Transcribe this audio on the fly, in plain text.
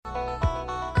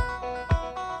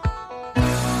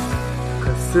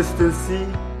Consistency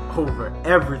over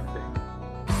everything.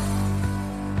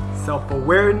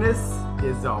 Self-awareness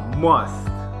is a must.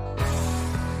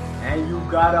 And you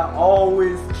gotta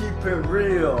always keep it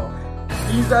real.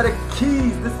 These are the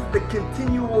keys. This is the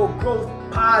Continual Growth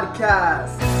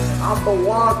Podcast. I'm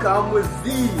Bwanka, I'm with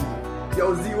Zee.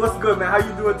 Yo, Zee, what's good, man? How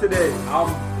you doing today?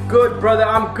 I'm good, brother.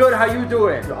 I'm good. How you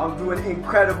doing? Yo, I'm doing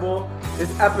incredible.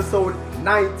 It's episode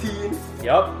 19.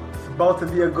 Yup. It's about to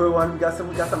be a good one. We got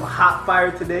some hot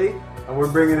fire today, and we're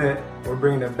bringing it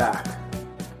back.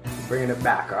 We're bringing it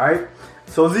back, all right?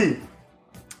 So, Zee,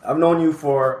 I've known you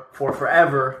for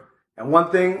forever, and one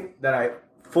thing that I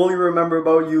fully remember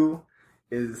about you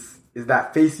is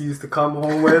that face you used to come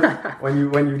home with when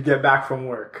you get back from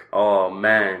work. Oh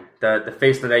man, the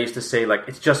face that I used to say, like,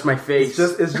 it's just my face.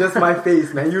 It's just my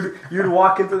face, man. You'd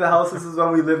walk into the house. This is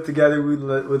when we lived together. We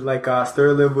would like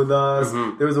Stir lived with us.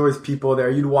 Mm-hmm. There was always people there.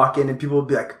 You'd walk in and people would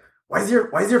be like, "Why does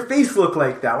your face look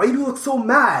like that? Why do you look so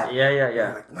mad?" Yeah.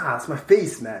 I'm like, nah, that's my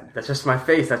face, man. That's just my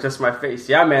face.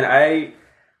 Yeah,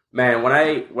 man.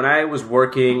 When I was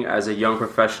working as a young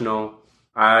professional,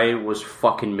 I was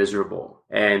fucking miserable.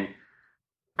 And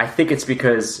I think it's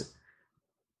because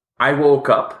I woke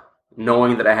up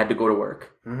knowing that I had to go to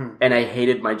work, mm-hmm. and I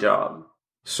hated my job.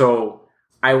 So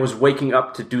I was waking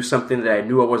up to do something that I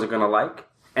knew I wasn't going to like,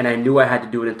 and I knew I had to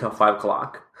do it until 5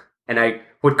 o'clock. And I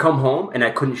would come home and I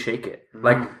couldn't shake it. Mm-hmm.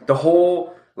 Like the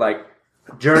whole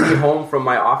journey home from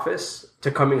my office to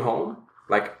coming home,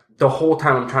 like the whole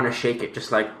time I'm trying to shake it,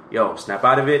 just like, yo, snap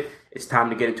out of it. It's time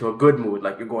to get into a good mood.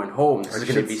 Like, you're going home. This is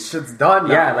going to be shit's done.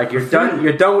 Yeah, like you're done.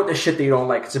 You're done with the shit that you don't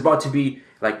like. It's about to be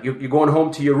like you're going home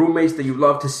to your roommates that you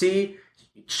love to see.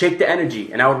 Shake the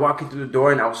energy. And I would walk in through the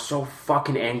door, and I was so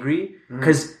fucking angry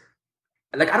because,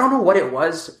 like, I don't know what it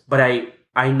was, but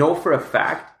I know for a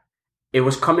fact it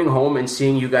was coming home and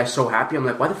seeing you guys so happy. I'm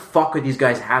like, why the fuck are these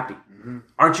guys happy? Mm-hmm.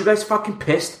 Aren't you guys fucking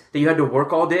pissed that you had to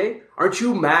work all day? Aren't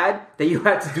you mad that you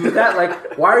had to do that?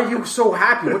 Like, why are you so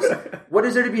happy? What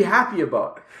is there to be happy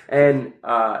about? And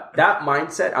that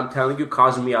mindset, I'm telling you,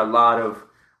 caused me a lot of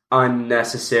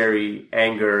unnecessary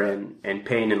anger and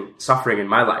pain and suffering in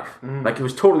my life. Like, it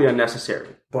was totally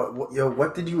unnecessary. But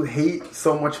what did you hate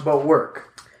so much about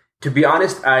work? To be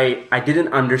honest, I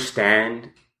didn't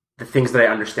understand the things that I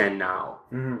understand now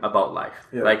about life.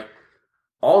 Yeah. Like,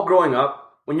 all growing up,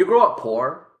 when you grow up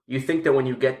poor, you think that when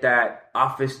you get that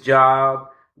office job,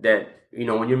 that, you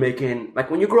know, when you're making,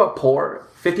 like, when you grow up poor,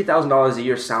 $50,000 a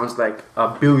year sounds like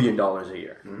 $1 billion a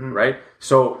year, right?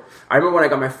 So I remember when I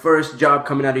got my first job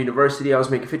coming out of university, I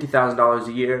was making $50,000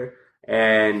 a year,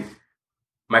 and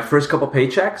my first couple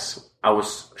paychecks, I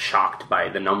was shocked by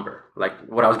the number, like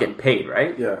what I was getting paid,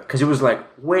 right? Yeah. Because it was like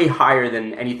way higher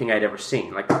than anything I'd ever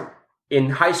seen. Like, in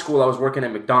high school, I was working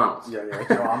at McDonald's. Yeah.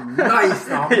 Yo, I'm nice.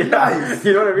 Nice.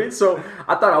 You know what I mean? So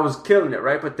I thought I was killing it,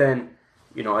 right? But then,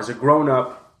 you know, as a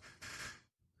grown-up,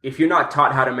 if you're not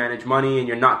taught how to manage money, and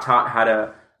you're not taught how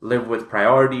to live with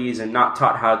priorities, and not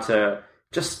taught how to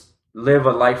just live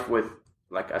a life with,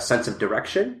 like, a sense of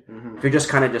direction, if you're just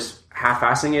kind of just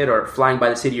half-assing it or flying by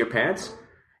the seat of your pants,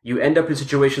 you end up in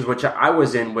situations which I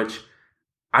was in, which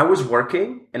I was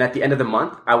working, and at the end of the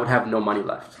month, I would have no money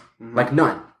left. Like,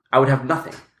 none. I would have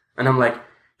nothing. And I'm like,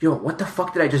 yo, what the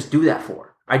fuck did I just do that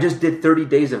for? I just did 30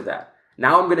 days of that.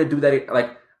 Now I'm going to do that.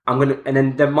 Like, and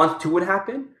then the month 2 would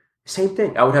happen. Same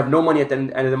thing. I would have no money at the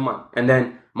end of the month. And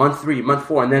then month 3, month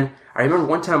 4. And then I remember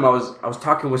one time I was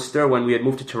talking with Stir when we had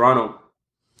moved to Toronto,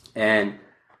 and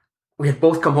we had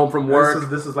both come home from work.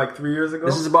 This is like 3 years ago?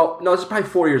 This is probably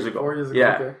 4 years ago. 4 years ago,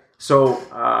 yeah. Okay.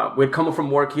 So we had come home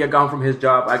from work. He had gone from his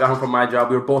job. I got home from my job.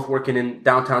 We were both working in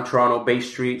downtown Toronto, Bay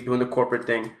Street, doing the corporate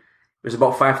thing. It was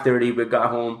about 5:30. We got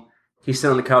home. He's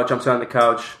sitting on the couch. I'm sitting on the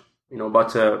couch. You know, about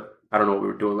to, I don't know what we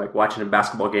were doing, like watching a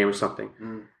basketball game or something.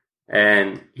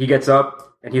 And he gets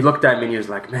up and he looked at me and he was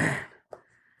like, "Man,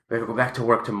 we gotta go back to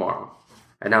work tomorrow."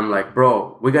 And I'm like,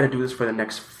 "Bro, we got to do this for the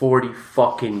next 40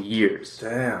 fucking years."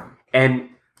 Damn. And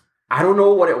I don't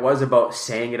know what it was about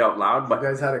saying it out loud, but you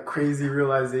guys had a crazy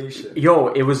realization. Yo,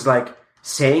 it was like,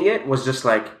 saying it was just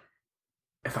like,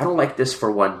 if I don't like this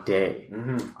for one day,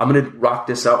 I'm going to rock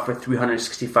this out for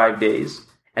 365 days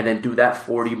and then do that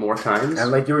 40 more times.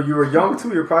 And like you were young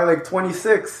too. You're probably like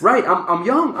 26. Right. I'm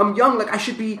young. Like, I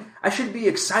should be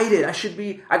excited.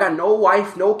 I got no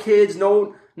wife, no kids,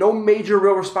 no major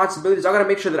real responsibilities. I got to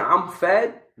make sure that I'm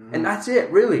fed, and that's it,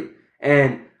 really.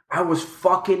 And I was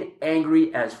fucking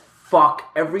angry as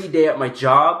fuck every day at my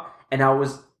job, and I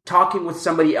was talking with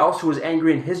somebody else who was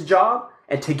angry in his job,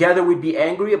 and together we'd be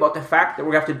angry about the fact that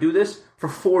we're going to have to do this for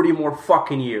 40 more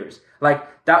fucking years.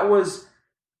 Like, that was,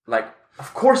 like,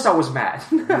 of course I was mad.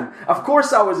 Of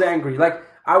course I was angry. Like,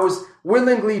 I was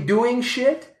willingly doing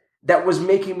shit that was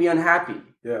making me unhappy.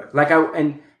 Yeah. Like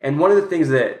and one of the things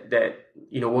that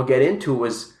we'll get into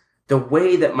was the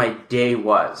way that my day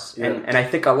was. Yeah. And I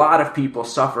think a lot of people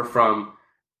suffer from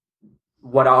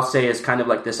what I'll say is kind of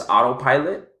like this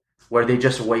autopilot where they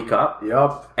just wake up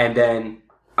and then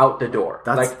out the door.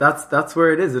 That's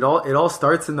where it is. It all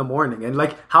starts in the morning. And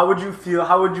like, how would you feel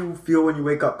when you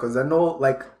wake up? Because I know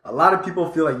like a lot of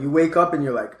people feel like you wake up and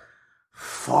you're like,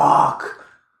 fuck,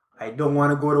 I don't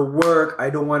want to go to work.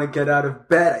 I don't want to get out of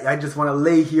bed. I just want to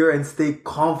lay here and stay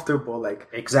comfortable. Like,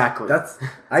 exactly.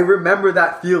 I remember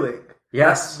that feeling.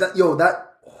 Yes. That's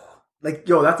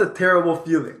a terrible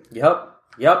feeling.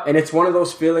 Yep. And it's one of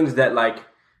those feelings that like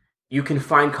you can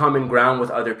find common ground with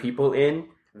other people in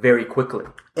very quickly.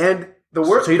 And the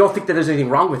worst, so you don't think that there's anything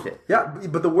wrong with it. Yeah,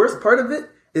 but the worst part of it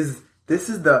is this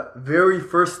is the very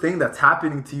first thing that's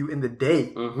happening to you in the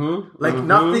day.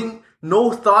 Nothing,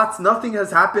 no thoughts, nothing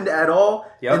has happened at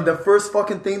all. Yep. And the first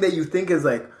fucking thing that you think is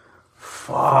like,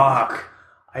 fuck.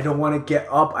 I don't want to get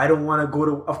up. I don't want to go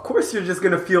to... Of course you're just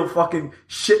going to feel fucking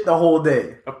shit the whole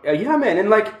day. Yeah, man. And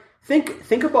like,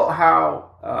 think about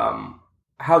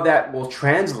how that will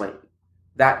translate.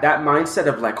 That mindset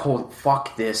of like, holy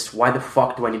fuck this. Why the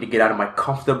fuck do I need to get out of my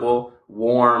comfortable,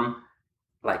 warm,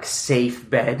 like safe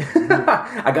bed?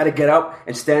 I got to get up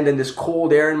and stand in this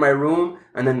cold air in my room.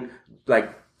 And then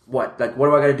like, what? Like, what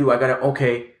do I got to do?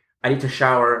 I need to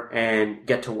shower and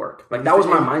get to work. Like, that was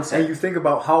my mindset. And you think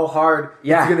about how hard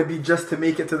it's going to be just to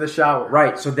make it to the shower.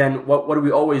 Right. So then what do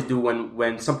we always do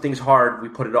when something's hard, we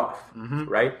put it off,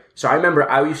 right? So I remember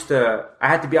I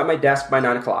had to be at my desk by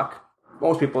 9 o'clock.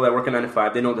 Most people that work at 9 to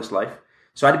 5, they know this life.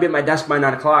 So I had to be at my desk by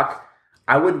 9 o'clock.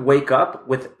 I would wake up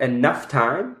with enough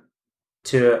time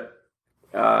to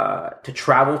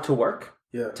travel to work,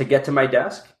 to get to my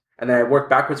desk. And then I work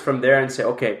backwards from there and say,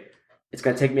 okay, it's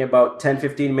going to take me about 10,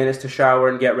 15 minutes to shower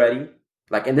and get ready.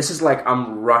 Like, and this is like,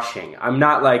 I'm rushing. I'm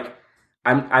not like,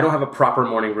 I don't have a proper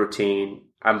morning routine.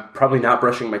 I'm probably not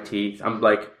brushing my teeth. I'm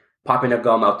like popping a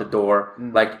gum out the door.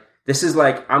 Like, this is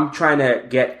like, I'm trying to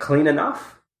get clean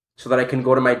enough so that I can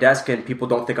go to my desk and people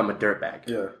don't think I'm a dirtbag.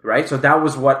 Yeah. Right? So that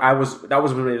was what that was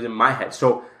what was in my head.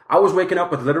 So I was waking up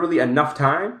with literally enough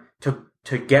time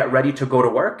to get ready to go to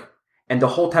work. And the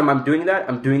whole time I'm doing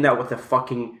that with a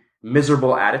fucking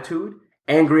miserable attitude,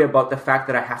 angry about the fact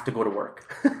that I have to go to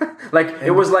work.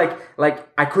 It was like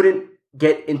I couldn't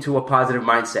get into a positive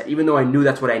mindset, even though I knew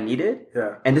that's what I needed.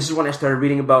 Yeah. And this is when I started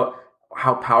reading about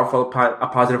how powerful a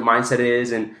positive mindset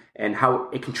is and how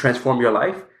it can transform your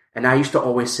life. And I used to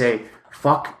always say,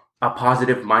 fuck a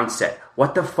positive mindset.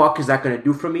 What the fuck is that going to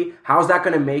do for me? How is that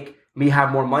going to make me have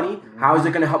more money? How is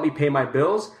it going to help me pay my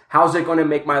bills? How is it going to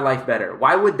make my life better?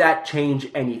 Why would that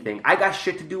change anything? I got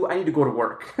shit to do. I need to go to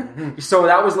work. So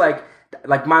that was like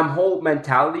my whole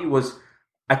mentality was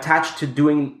attached to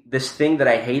doing this thing that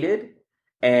I hated.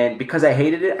 And because I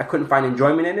hated it, I couldn't find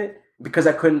enjoyment in it. Because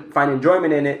I couldn't find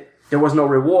enjoyment in it, there was no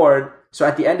reward. So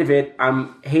at the end of it,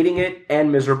 I'm hating it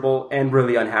and miserable and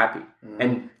really unhappy.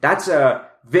 And that's a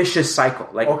vicious cycle.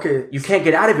 Like, you can't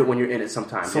get out of it when you're in it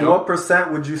sometimes. So what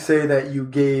percent would you say that you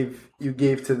gave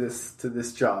to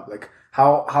this job? Like,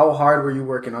 how hard were you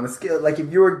working on a scale? Like,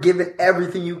 if you were given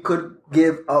everything you could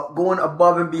give, going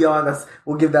above and beyond,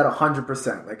 we'll give that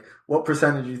 100%. Like, what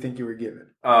percentage do you think you were given?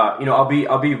 I'll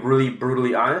be really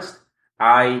brutally honest.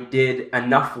 I did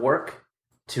enough work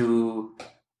to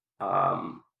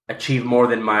achieve more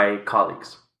than my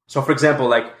colleagues. So, for example,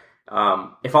 like,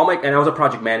 if all and I was a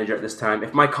project manager at this time,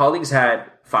 if my colleagues had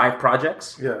 5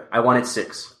 projects, I wanted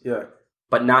 6. Yeah.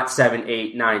 But not 7,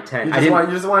 8, 9, 10. You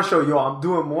just want to show, I'm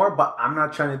doing more, but I'm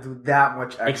not trying to do that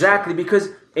much extra. Exactly, because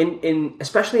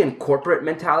especially in corporate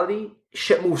mentality,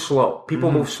 shit moves slow.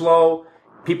 People move slow.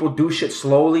 People do shit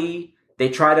slowly. They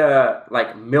try to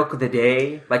like milk the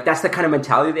day. Like, that's the kind of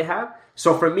mentality they have.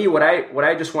 So for me, what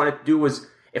I just wanted to do was,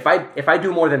 if I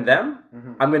do more than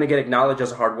them, I'm going to get acknowledged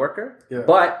as a hard worker. Yeah.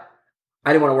 But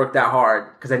I didn't want to work that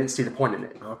hard because I didn't see the point in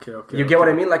it. Okay. You get what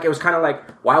I mean? Like, it was kind of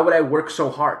like, why would I work so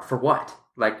hard? For what?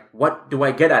 Like, what do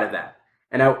I get out of that?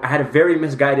 And I had a very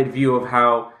misguided view of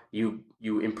how you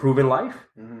improve in life.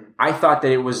 I thought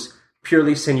that it was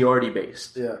purely seniority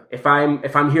based. Yeah. If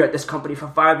I'm here at this company for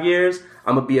 5 years,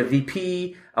 I'm gonna be a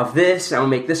VP of this, and I'm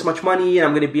gonna make this much money, and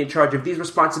I'm gonna be in charge of these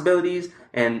responsibilities,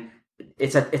 and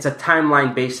it's a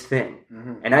timeline based thing.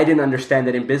 And I didn't understand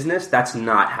that in business, that's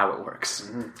not how it works.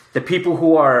 The people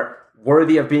who are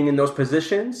worthy of being in those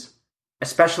positions,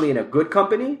 especially in a good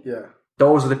company,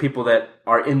 those are the people that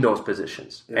are in those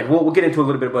positions. And we'll get into a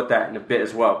little bit about that in a bit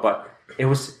as well. But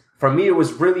for me, it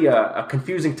was really a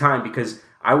confusing time because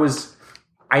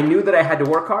I knew that I had to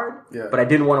work hard, but I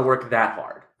didn't want to work that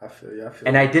hard. I feel you.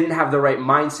 And I didn't have the right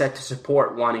mindset to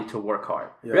support wanting to work hard.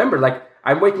 Yeah. Remember, like,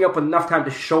 I'm waking up with enough time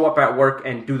to show up at work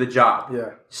and do the job.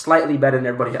 Yeah. Slightly better than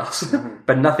everybody else,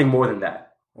 but nothing more than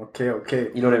that. Okay.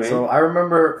 You know what I mean? So I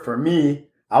remember for me,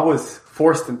 I was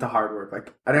forced into hard work.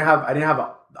 Like I didn't have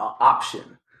an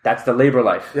option. That's the labor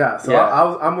life. Yeah. So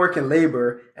I'm working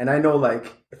labor, and I know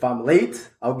like if I'm late,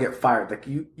 I'll get fired. Like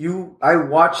I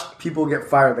watched people get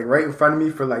fired like right in front of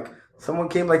me for like someone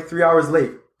came like 3 hours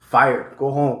late. Fired.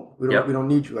 Go home. We don't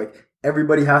need you. Like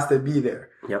everybody has to be there.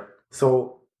 Yep.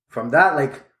 So from that,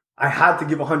 like I had to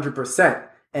give 100%.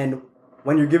 And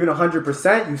when you're giving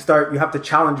 100%, you have to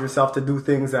challenge yourself to do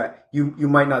things that you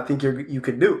might not think you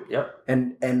could do. Yep.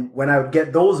 And when I would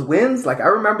get those wins, like I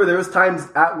remember there was times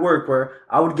at work where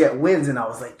I would get wins and I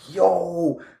was like,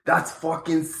 yo, that's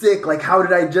fucking sick. Like how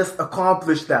did I just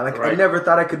accomplish that? Like I never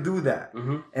thought I could do that.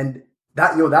 Mm-hmm. And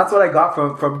that's what I got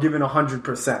from giving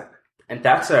 100%. And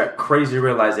that's a crazy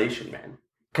realization, man.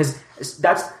 Because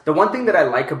that's the one thing that I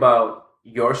like about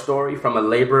your story from a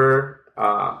labor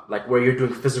like where you're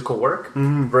doing physical work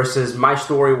versus my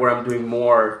story where I'm doing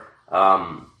more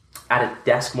at a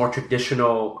desk, more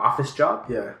traditional office job.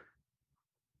 Yeah.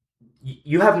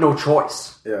 You have no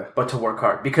choice but to work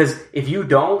hard. Because if you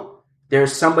don't,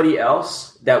 there's somebody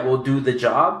else that will do the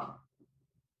job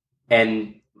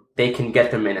and they can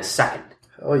get them in a second.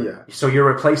 Oh yeah. So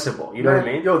you're replaceable. You know what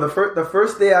I mean? Yo, the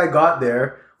first day I got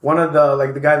there, one of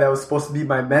the guy that was supposed to be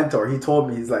my mentor, he told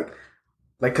me, he's like,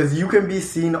 cause you can be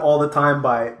seen all the time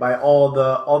by all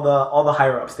the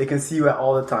higher ups. They can see you at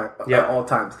all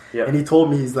times. Yeah. And he told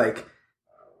me, he's like,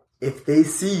 if they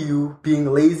see you being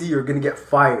lazy, you're gonna get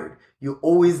fired. You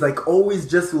always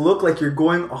just look like you're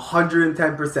going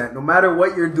 110%. No matter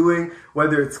what you're doing,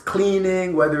 whether it's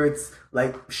cleaning, whether it's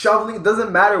like shoveling, it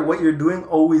doesn't matter what you're doing,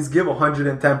 always give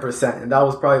 110%. And that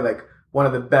was probably like one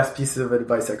of the best pieces of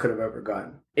advice I could have ever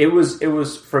gotten. It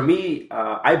was for me,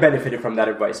 I benefited from that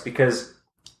advice because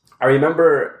I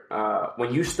remember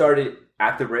when you started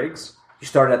at the rigs, you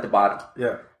started at the bottom.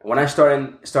 Yeah. When I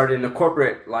started in the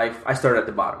corporate life, I started at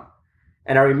the bottom.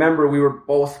 And I remember we were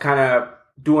both kind of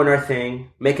doing our thing,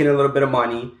 making a little bit of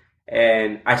money,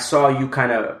 and I saw you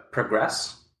kind of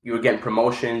progress. You were getting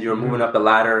promotions, you were moving up the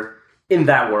ladder in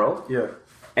that world. Yeah.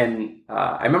 And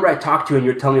I remember I talked to you and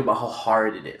you were telling me about how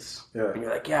hard it is. Yeah. And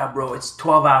you're like, yeah, bro, it's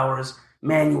 12 hours,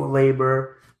 manual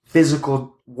labor,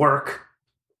 physical work,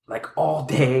 like all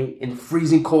day in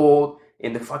freezing cold,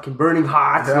 in the fucking burning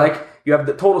hot. Yeah. Like you have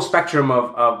the total spectrum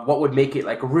of what would make it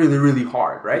like really, really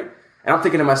hard, right? And I'm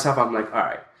thinking to myself, I'm like, all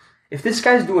right, if this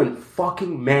guy's doing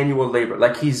fucking manual labor,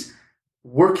 like he's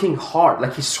working hard,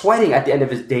 like he's sweating at the end of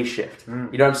his day shift. You know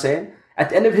what I'm saying? At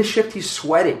the end of his shift, he's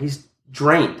sweating. He's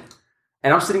drained.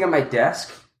 And I'm sitting at my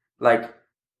desk, like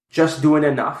just doing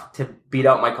enough to beat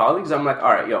out my colleagues. I'm like,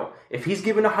 all right, yo, if he's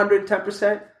giving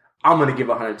 110%, I'm going to give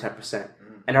 110%.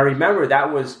 And I remember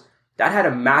that had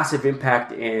a massive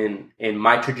impact in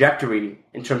my trajectory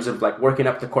in terms of like working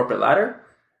up the corporate ladder.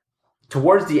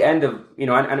 Towards the end of, you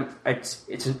know,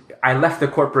 I left the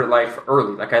corporate life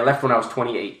early. Like I left when I was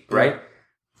 28, right?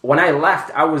 When I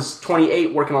left, I was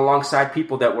 28 working alongside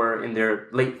people that were in their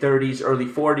late 30s, early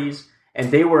 40s. And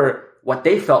they were what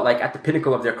they felt like at the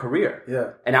pinnacle of their career. Yeah.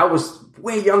 And I was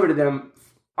way younger than them,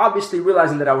 obviously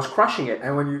realizing that I was crushing it.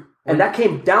 And that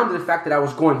came down to the fact that I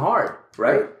was going hard,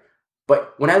 right?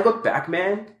 But when I look back,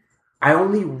 man, I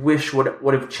only wish would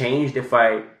have changed if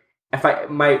my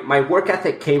work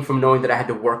ethic came from knowing that I had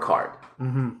to work hard.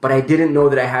 But I didn't know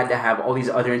that I had to have all these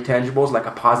other intangibles like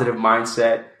a positive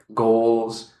mindset,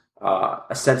 goals,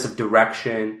 a sense of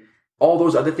direction, all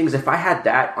those other things. If I had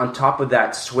that on top of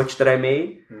that switch that I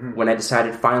made when I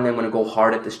decided finally I'm going to go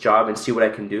hard at this job and see what I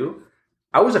can do,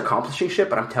 I was accomplishing shit.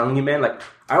 But I'm telling you, man, like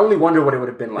I only wonder what it would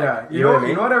have been like. Yeah, you know what I mean?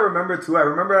 You know what I remember too? I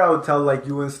remember I would tell like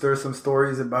you and Stir some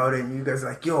stories about it, and you guys are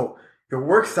like, yo, your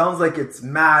work sounds like it's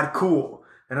mad cool.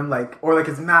 And I'm like, or like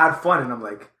it's mad fun. And I'm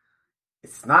like,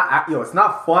 it's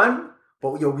not fun,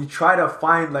 but we try to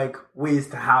find like ways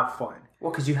to have fun.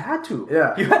 Well, because you had to.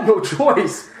 Yeah. You had no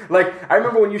choice. Like, I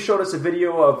remember when you showed us a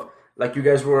video of, like, you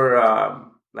guys were,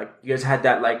 you guys had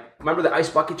that, like, remember the ice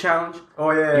bucket challenge?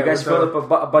 Oh, yeah. You guys filled up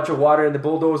a bunch of water in the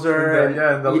bulldozer.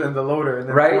 And the loader. And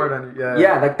then right? poured on it.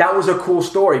 Yeah, like, that was a cool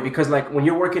story because, like, when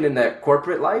you're working in the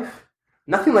corporate life,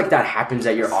 nothing like that happens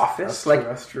at your office.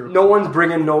 That's true. No one's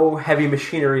bringing no heavy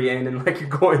machinery in and, like, you're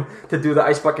going to do the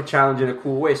ice bucket challenge in a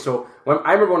cool way. So,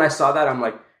 I remember when I saw that, I'm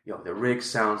like, yo, the rig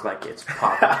sounds like it's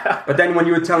popping. But then when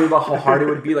you would tell me about how hard it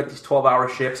would be, like these 12-hour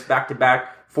shifts,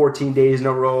 back-to-back, 14 days in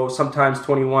a row, sometimes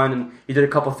 21, and you did a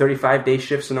couple 35-day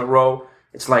shifts in a row.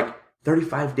 It's like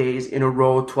 35 days in a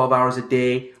row, 12 hours a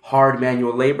day, hard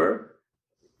manual labor.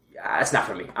 It's not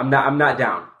for me. I'm not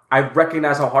down. I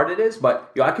recognize how hard it is,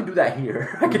 but I can do that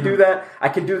here. I can do that. I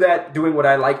can do that doing what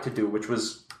I like to do, which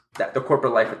was the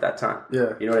corporate life at that time.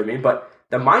 Yeah. You know what I mean? But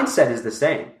the mindset is the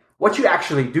same. What you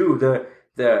actually do,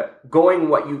 the going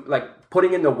what you like,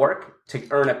 putting in the work to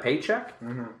earn a paycheck.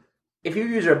 If you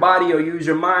use your body or you use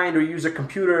your mind or you use a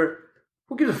computer,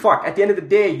 who gives a fuck? At the end of the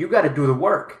day, you got to do the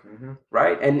work,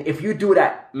 right? And if you do it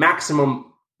at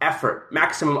maximum effort,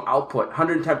 maximum output,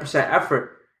 110%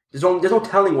 effort, there's no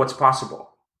telling what's possible.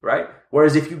 Right?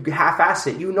 Whereas if you half-ass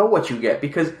it, you know what you get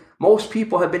because most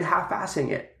people have been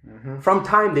half-assing it. From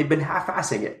time, they've been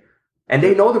half-assing it. And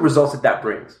they know the results that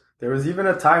brings. There was even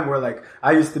a time where, like,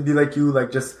 I used to be like you, like,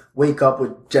 just wake up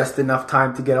with just enough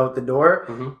time to get out the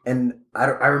door. And I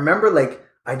remember, like,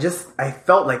 I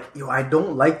felt like, I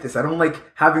don't like this. I don't like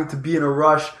having to be in a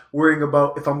rush, worrying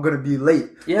about if I'm going to be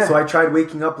late. Yeah. So I tried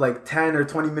waking up, like, 10 or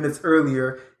 20 minutes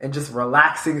earlier and just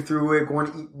relaxing through it,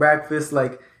 going to eat breakfast,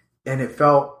 like... And it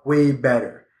felt way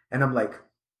better. And I'm like,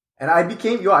 and I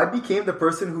became the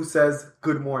person who says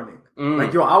good morning.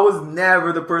 Like, I was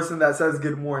never the person that says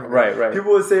good morning. Right.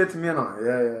 People would say it to me and I'm like,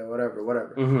 yeah,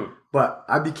 whatever. But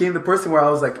I became the person where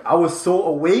I was like, I was so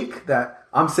awake that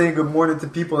I'm saying good morning to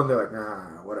people and they're like,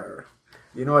 nah, whatever.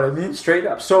 You know what I mean? Straight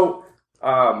up. So,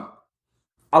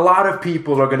 a lot of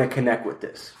people are going to connect with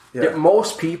this. Yeah.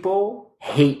 Most people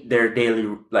hate their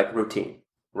daily, like, routine,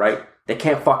 right? They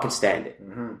can't fucking stand it.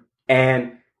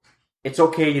 And it's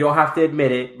okay, you don't have to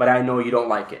admit it, but I know you don't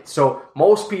like it. So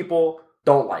most people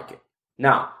don't like it.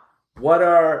 Now, what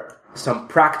are some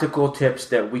practical tips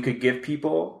that we could give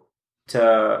people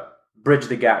to bridge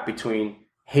the gap between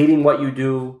hating what you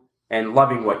do and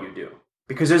loving what you do?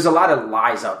 Because there's a lot of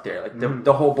lies out there. Like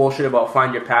the whole bullshit about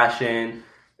find your passion.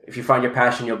 If you find your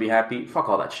passion, you'll be happy. Fuck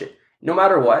all that shit. No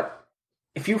matter what,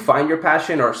 if you find your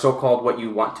passion or so-called what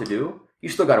you want to do, you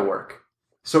still got to work.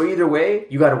 So either way,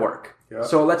 you got to work. Yeah.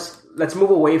 So let's move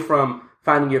away from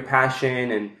finding your passion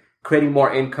and creating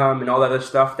more income and all that other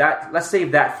stuff. Let's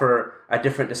save that for a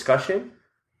different discussion.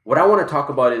 What I want to talk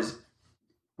about is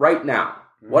right now.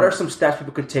 What are some steps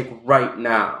people can take right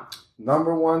now?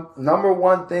 Number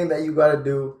one thing that you got to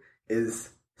do is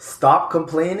stop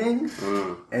complaining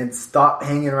and stop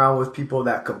hanging around with people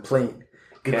that complain.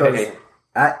 Because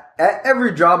at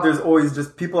every job, there's always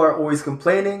just people are always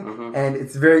complaining, and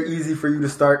it's very easy for you to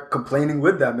start complaining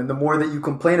with them. And the more that you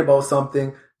complain about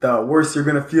something, the worse you're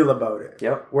gonna feel about it.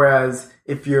 Yep. Whereas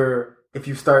if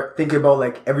you start thinking about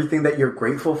like everything that you're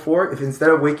grateful for, if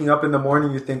instead of waking up in the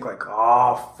morning you think like,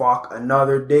 oh fuck,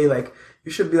 another day, like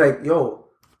you should be like, yo,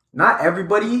 not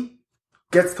everybody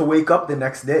gets to wake up the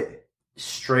next day.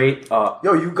 Straight up.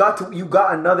 Yo, you got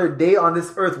another day on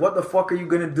this earth. What the fuck are you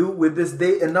gonna do with this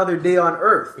day, another day on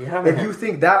earth? Yeah, man. If you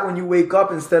think that when you wake up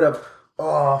instead of,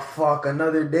 oh fuck,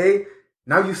 another day,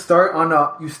 now you start on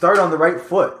the right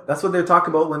foot. That's what they're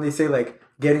talking about when they say like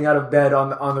getting out of bed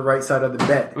on the right side of the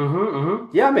bed.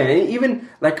 Yeah, man. And even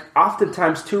like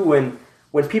oftentimes too,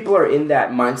 when people are in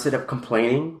that mindset of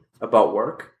complaining about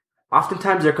work,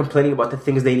 oftentimes they're complaining about the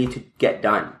things they need to get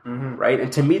done, right?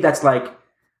 And to me, that's like,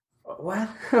 what?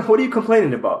 What are you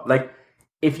complaining about? Like,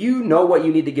 if you know what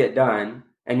you need to get done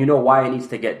and you know why it needs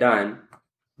to get done,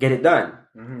 get it done.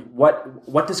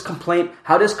 What does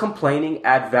how does complaining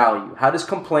add value? How does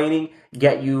complaining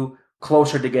get you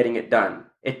closer to getting it done?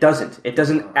 It doesn't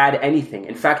add anything.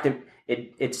 In fact,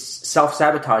 it's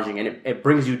self-sabotaging and it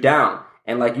brings you down.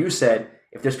 And like you said,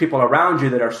 if there's people around you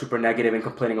that are super negative and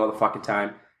complaining all the fucking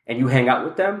time and you hang out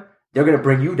with them, they're going to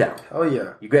bring you down. Oh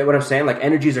yeah. You get what I'm saying? Like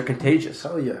energies are contagious.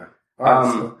 Oh yeah. All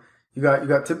right, so you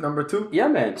got tip number 2? Yeah,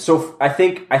 man. So I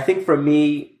think for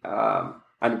me, a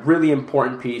really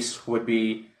important piece would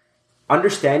be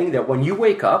understanding that when you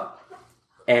wake up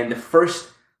and the first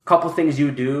couple things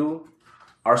you do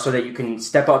are so that you can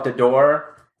step out the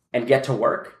door and get to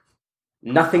work,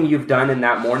 nothing you've done in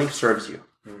that morning serves you.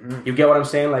 You get what I'm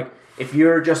saying? Like if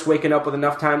you're just waking up with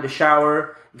enough time to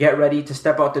shower, get ready to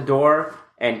step out the door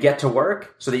and get to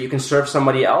work so that you can serve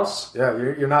somebody else. Yeah,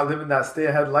 you're not living that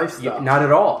stay-ahead lifestyle. Not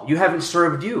at all. You haven't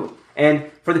served you. And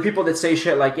for the people that say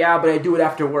shit like, yeah, but I do it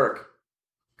after work.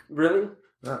 Really?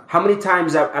 Yeah. How many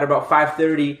times at about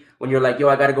 5:30 when you're like, yo,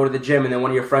 I got to go to the gym, and then one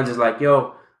of your friends is like,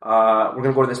 yo, we're going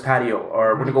to go to this patio, or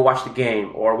we're going to go watch the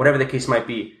game, or whatever the case might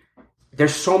be.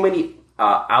 There's so many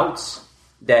outs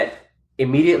that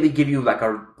immediately give you like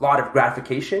a lot of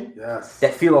gratification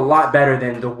that feel a lot better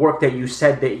than the work that you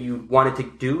said that you wanted to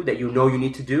do, that you know you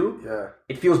need to do. Yeah.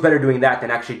 It feels better doing that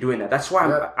than actually doing that. That's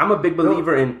why I'm a big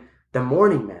believer in the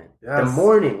morning, man. Yes. The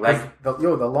morning. Like the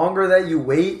longer that you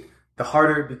wait, the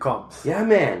harder it becomes. Yeah,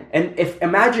 man. And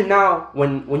imagine now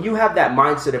when you have that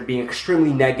mindset of being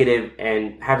extremely negative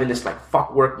and having this like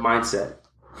fuck work mindset,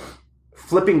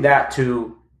 flipping that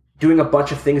to doing a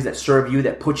bunch of things that serve you,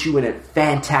 that put you in a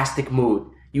fantastic mood.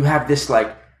 You have this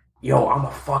like, yo, I'm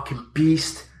a fucking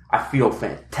beast. I feel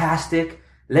fantastic.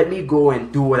 Let me go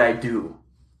and do what I do,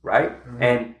 right? Mm-hmm.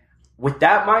 And with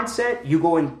that mindset, you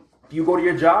go to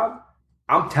your job,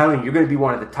 I'm telling you, you're going to be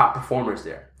one of the top performers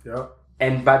there. Yep.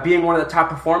 And by being one of the top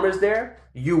performers there,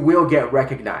 you will get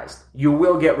recognized. You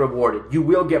will get rewarded. You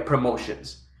will get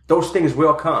promotions. Those things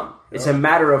will come. Yep. It's a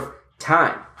matter of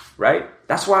time, right?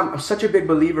 That's why I'm such a big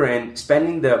believer in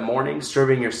spending the morning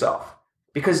serving yourself.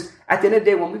 Because at the end of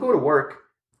the day, when we go to work,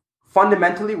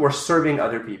 fundamentally, we're serving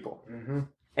other people. Mm-hmm.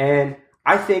 And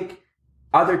I think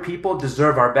other people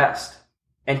deserve our best.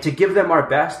 And to give them our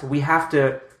best, we have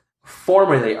to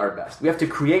formulate our best. We have to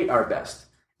create our best.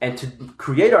 And to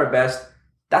create our best,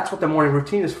 that's what the morning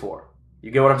routine is for. You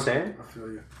get what I'm saying? I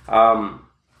feel you.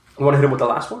 You want to hit him with the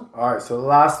last one? All right, so the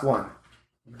last one.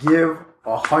 Give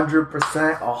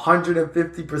 100%,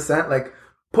 150%. Like,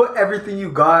 put everything you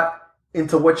got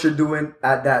into what you're doing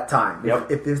at that time.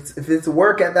 Yep. If it's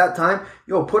work at that time,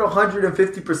 put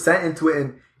 150% into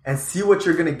it and see what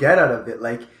you're gonna get out of it.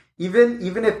 Like,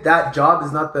 even if that job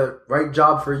is not the right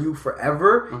job for you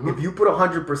forever, mm-hmm. if you put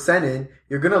 100% in,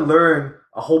 you're gonna learn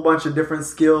a whole bunch of different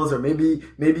skills, or maybe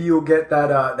you'll get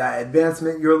that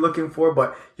advancement you're looking for.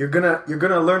 But you're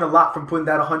gonna learn a lot from putting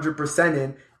that 100%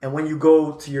 in. And when you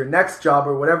go to your next job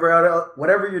or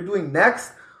whatever you're doing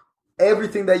next,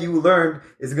 everything that you learned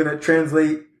is gonna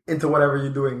translate into whatever you're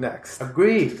doing next.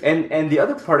 Agreed. And the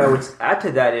other part I would add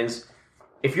to that is,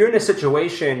 if you're in a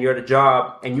situation, you're at a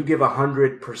job, and you give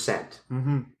 100%,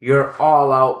 mm-hmm. you're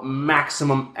all out,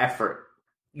 maximum effort.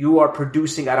 You are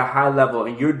producing at a high level,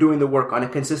 and you're doing the work on a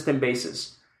consistent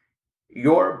basis.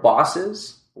 Your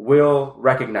bosses will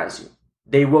recognize you.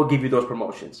 They will give you those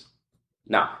promotions.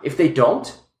 Now, if they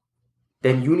don't,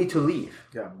 then you need to leave.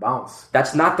 Yeah, bounce.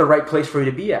 That's not the right place for you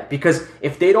to be at. Because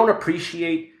if they don't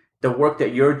appreciate the work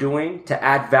that you're doing to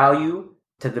add value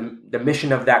to the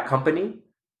mission of that company,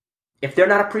 if they're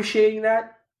not appreciating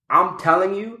that, I'm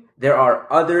telling you, there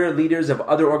are other leaders of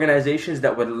other organizations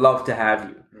that would love to have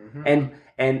you. Mm-hmm.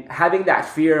 And having that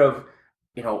fear of,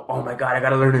 oh my God, I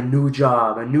got to learn a new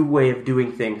job, a new way of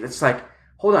doing things. It's like,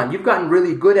 hold on, you've gotten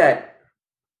really good at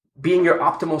being your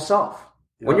optimal self.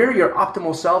 Yep. When you're your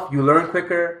optimal self, you learn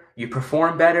quicker, you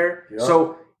perform better. Yep.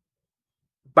 So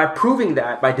by proving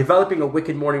that, by developing a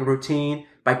wicked morning routine,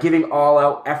 by giving all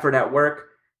out effort at work,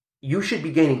 you should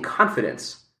be gaining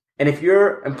confidence. And if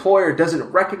your employer doesn't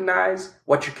recognize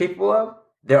what you're capable of,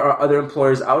 there are other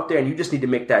employers out there, and you just need to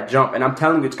make that jump. And I'm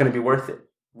telling you, it's going to be worth it.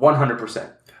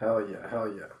 100%. Hell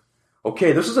yeah.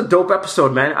 Okay, this was a dope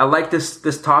episode, man. I like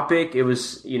this topic. It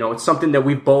was, it's something that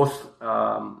we both,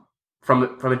 from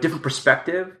a different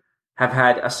perspective, have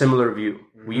had a similar view.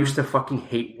 Mm-hmm. We used to fucking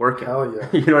hate working. Hell yeah.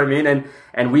 You know what I mean?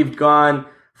 And we've gone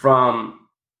from,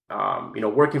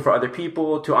 working for other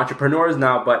people to entrepreneurs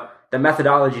now, but the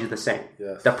methodology is the same.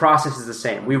 Yes. The process is the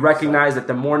same. We recognize that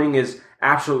the morning is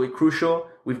absolutely crucial.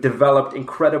 We've developed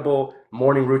incredible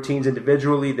morning routines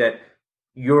individually that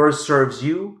yours serves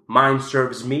you, mine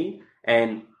serves me.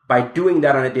 And by doing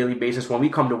that on a daily basis, when we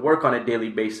come to work on a daily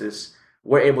basis,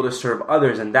 we're able to serve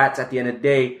others. And that's, at the end of the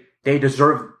day, they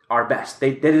deserve our best.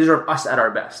 They deserve us at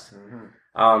our best.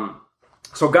 Mm-hmm.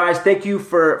 So guys, thank you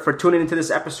for tuning into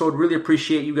this episode. Really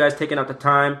appreciate you guys taking out the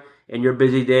time in your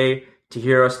busy day to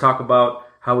hear us talk about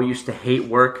how we used to hate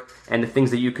work and the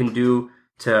things that you can do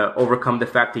to overcome the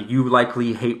fact that you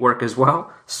likely hate work as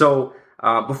well. So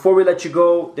before we let you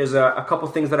go, there's a couple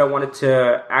things that I wanted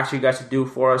to ask you guys to do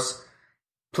for us.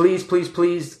 Please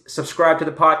subscribe to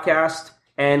the podcast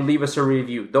and leave us a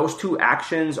review. Those two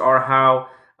actions are how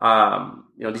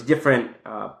these different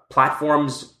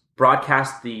platforms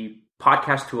broadcast the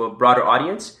podcast to a broader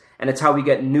audience, and it's how we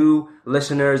get new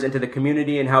listeners into the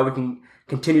community and how we can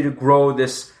continue to grow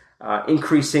this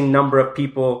increasing number of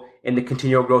people in the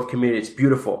Continual Growth community. It's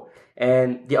beautiful.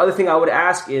 And the other thing I would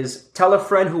ask is tell a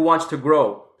friend who wants to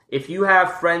grow. If you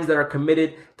have friends that are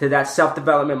committed to that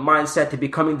self-development mindset, to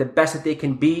becoming the best that they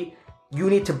can be,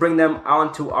 you need to bring them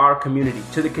onto our community,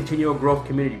 to the Continual Growth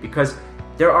community, because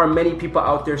there are many people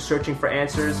out there searching for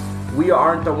answers. We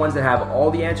aren't the ones that have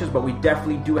all the answers, but we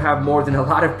definitely do have more than a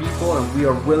lot of people, and we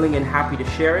are willing and happy to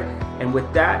share it. And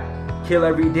with that, kill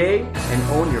every day and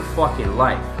own your fucking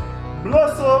life.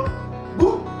 Bless up.